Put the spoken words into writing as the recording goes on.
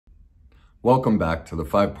Welcome back to the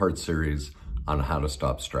 5-part series on how to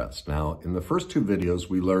stop stress. Now, in the first 2 videos,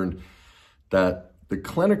 we learned that the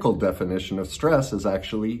clinical definition of stress is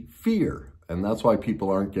actually fear. And that's why people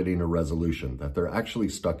aren't getting a resolution, that they're actually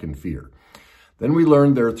stuck in fear. Then we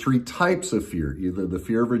learned there are 3 types of fear, either the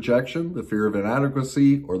fear of rejection, the fear of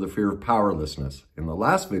inadequacy, or the fear of powerlessness. In the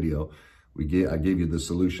last video, I gave you the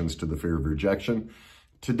solutions to the fear of rejection.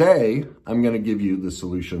 Today, I'm going to give you the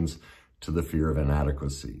solutions to the fear of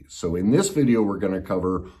inadequacy. So in this video, we're going to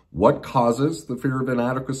cover what causes the fear of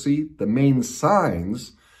inadequacy, the main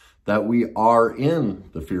signs that we are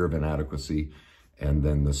in the fear of inadequacy, and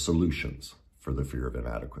then the solutions for the fear of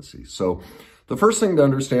inadequacy. So the first thing to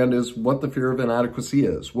understand is what the fear of inadequacy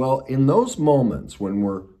is. Well, in those moments when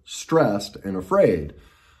we're stressed and afraid,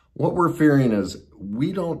 what we're fearing is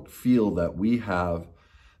we don't feel that we have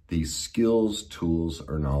the skills, tools,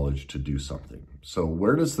 or knowledge to do something. So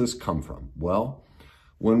where does this come from? Well,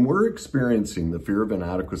 when we're experiencing the fear of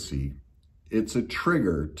inadequacy, it's a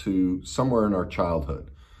trigger to somewhere in our childhood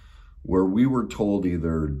where we were told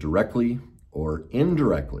either directly or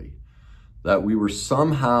indirectly that we were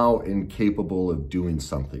somehow incapable of doing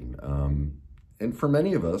something. And for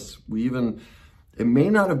many of us, it may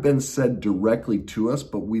not have been said directly to us,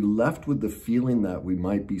 but we left with the feeling that we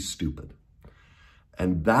might be stupid.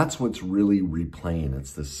 And that's what's really replaying.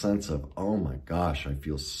 It's this sense of, oh my gosh, I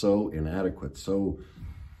feel so inadequate, so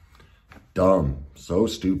dumb, so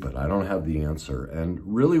stupid. I don't have the answer. And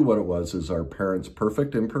really what it was is our parents'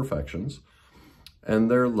 perfect imperfections and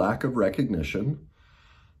their lack of recognition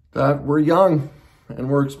that we're young and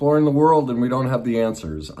we're exploring the world and we don't have the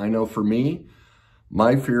answers. I know for me,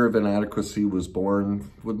 my fear of inadequacy was born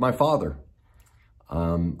with my father.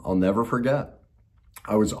 I'll never forget.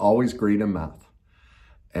 I was always great in math.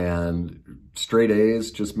 And straight A's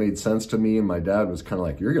just made sense to me. And my dad was kind of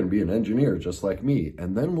like, you're going to be an engineer just like me.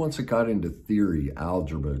 And then once it got into theory,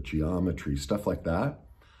 algebra, geometry, stuff like that,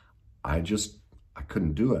 I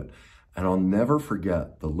couldn't do it. And I'll never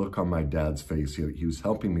forget the look on my dad's face. He was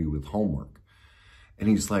helping me with homework. And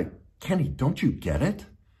he's like, Kenny, don't you get it?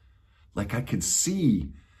 Like I could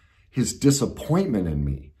see his disappointment in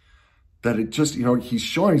me. That it just, he's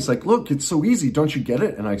showing, he's like, look, it's so easy. Don't you get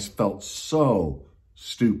it? And I felt so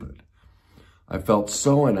stupid. I felt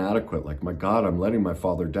so inadequate, like, my God, I'm letting my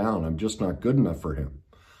father down. I'm just not good enough for him.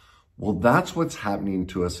 Well, that's what's happening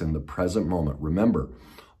to us in the present moment. Remember,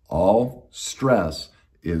 all stress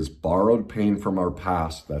is borrowed pain from our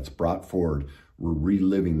past that's brought forward. We're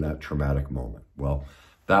reliving that traumatic moment. Well,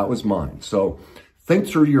 that was mine. So think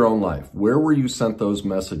through your own life. Where were you sent those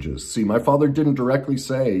messages? See, my father didn't directly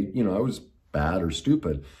say, I was bad or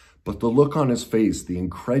stupid, but the look on his face, the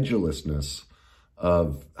incredulousness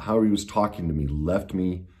of how he was talking to me left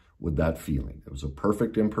me with that feeling. It was a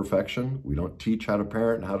perfect imperfection. We don't teach how to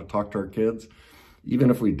parent, how to talk to our kids.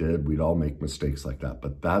 Even if we did, we'd all make mistakes like that.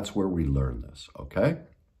 But that's where we learn this, okay?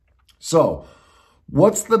 So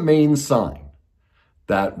what's the main sign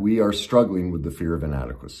that we are struggling with the fear of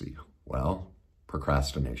inadequacy? Well,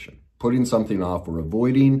 procrastination. Putting something off or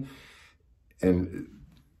avoiding and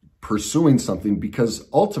pursuing something because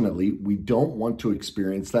ultimately we don't want to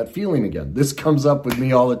experience that feeling again. This comes up with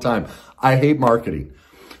me all the time. I hate marketing.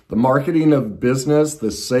 The marketing of business,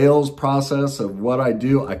 the sales process of what I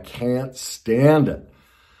do, I can't stand it.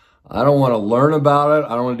 I don't want to learn about it.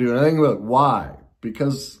 I don't want to do anything with it. Why?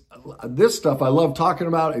 Because this stuff I love talking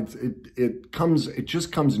about. It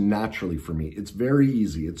just comes naturally for me. It's very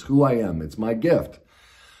easy. It's who I am. It's my gift.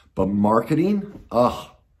 But marketing,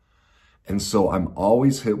 And so I'm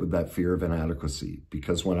always hit with that fear of inadequacy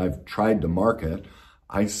because when I've tried to market,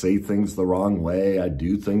 I say things the wrong way. I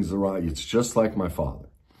do things the wrong. It's just like my father.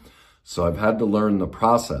 So I've had to learn the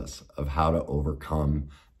process of how to overcome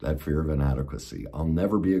that fear of inadequacy. I'll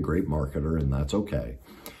never be a great marketer, and that's okay.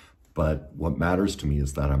 But what matters to me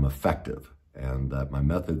is that I'm effective and that my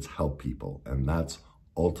methods help people. And that's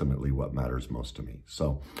ultimately what matters most to me.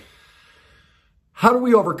 So how do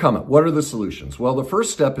we overcome it? What are the solutions? Well, the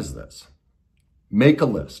first step is this. Make a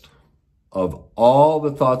list of all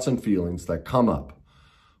the thoughts and feelings that come up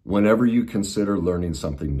whenever you consider learning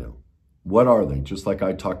something new. What are they? Just like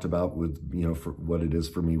I talked about with, for what it is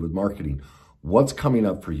for me with marketing. What's coming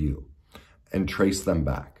up for you? And trace them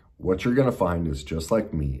back. What you're going to find is just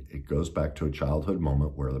like me. It goes back to a childhood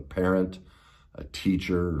moment where the parent, a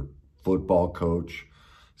teacher, football coach,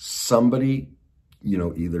 somebody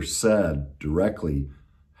either said directly,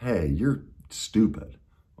 hey, you're stupid,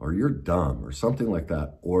 or you're dumb, or something like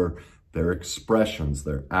that, or their expressions,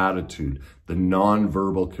 their attitude, the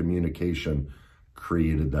nonverbal communication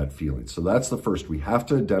created that feeling. So that's the first. We have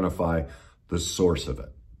to identify the source of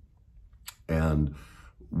it. And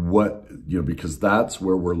because that's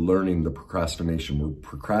where we're learning the procrastination. We're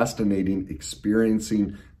procrastinating,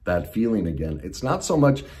 experiencing that feeling again. It's not so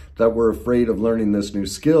much that we're afraid of learning this new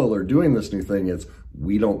skill or doing this new thing. It's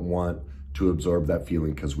we don't want to absorb that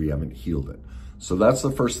feeling because we haven't healed it. So that's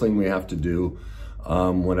the first thing we have to do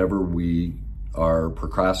whenever we are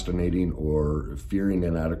procrastinating or fearing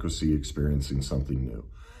inadequacy, experiencing something new.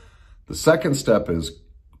 The second step is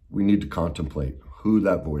we need to contemplate who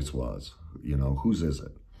that voice was, whose is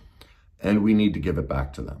it? And we need to give it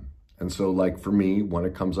back to them. And so like for me, when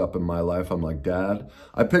it comes up in my life, I'm like, Dad,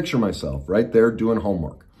 I picture myself right there doing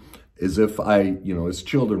homework as if as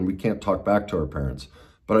children, we can't talk back to our parents.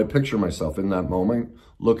 But I picture myself in that moment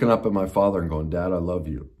looking up at my father and going, Dad, I love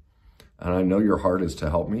you. And I know your heart is to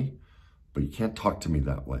help me, but you can't talk to me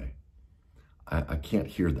that way. I can't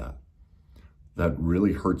hear that. That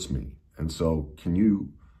really hurts me. And so can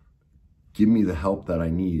you give me the help that I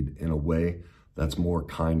need in a way that's more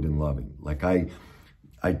kind and loving? Like I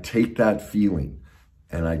take that feeling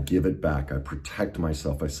and I give it back. I protect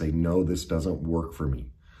myself. I say, no, this doesn't work for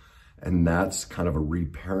me. And that's kind of a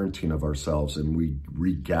reparenting of ourselves, and we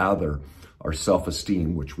regather our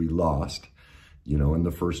self-esteem, which we lost, in the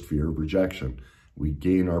first fear of rejection. We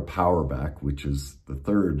gain our power back, which is the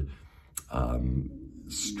third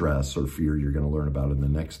stress or fear you're going to learn about in the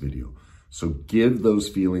next video. So give those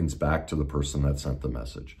feelings back to the person that sent the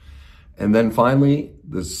message. And then finally,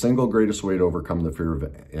 the single greatest way to overcome the fear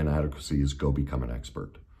of inadequacy is go become an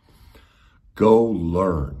expert. Go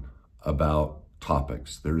learn about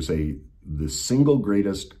topics. There's the single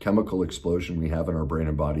greatest chemical explosion we have in our brain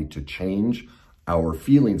and body to change our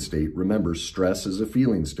feeling state. Remember, stress is a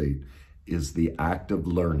feeling state, is the act of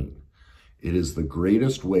learning. It is the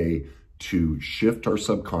greatest way to shift our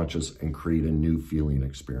subconscious and create a new feeling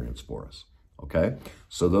experience for us. Okay?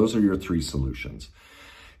 So those are your 3 solutions.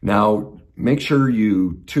 Now, make sure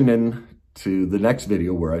you tune in to the next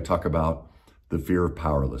video where I talk about the fear of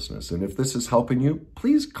powerlessness. And if this is helping you,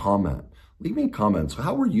 please comment. Leave me comments.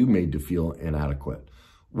 How were you made to feel inadequate?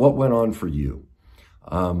 What went on for you?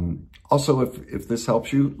 Also, if this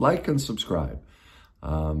helps you, like and subscribe.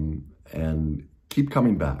 And keep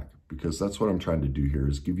coming back, because that's what I'm trying to do here,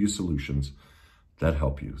 is give you solutions that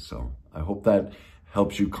help you. So I hope that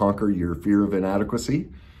helps you conquer your fear of inadequacy.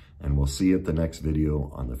 And we'll see you at the next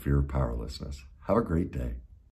video on the fear of powerlessness. Have a great day.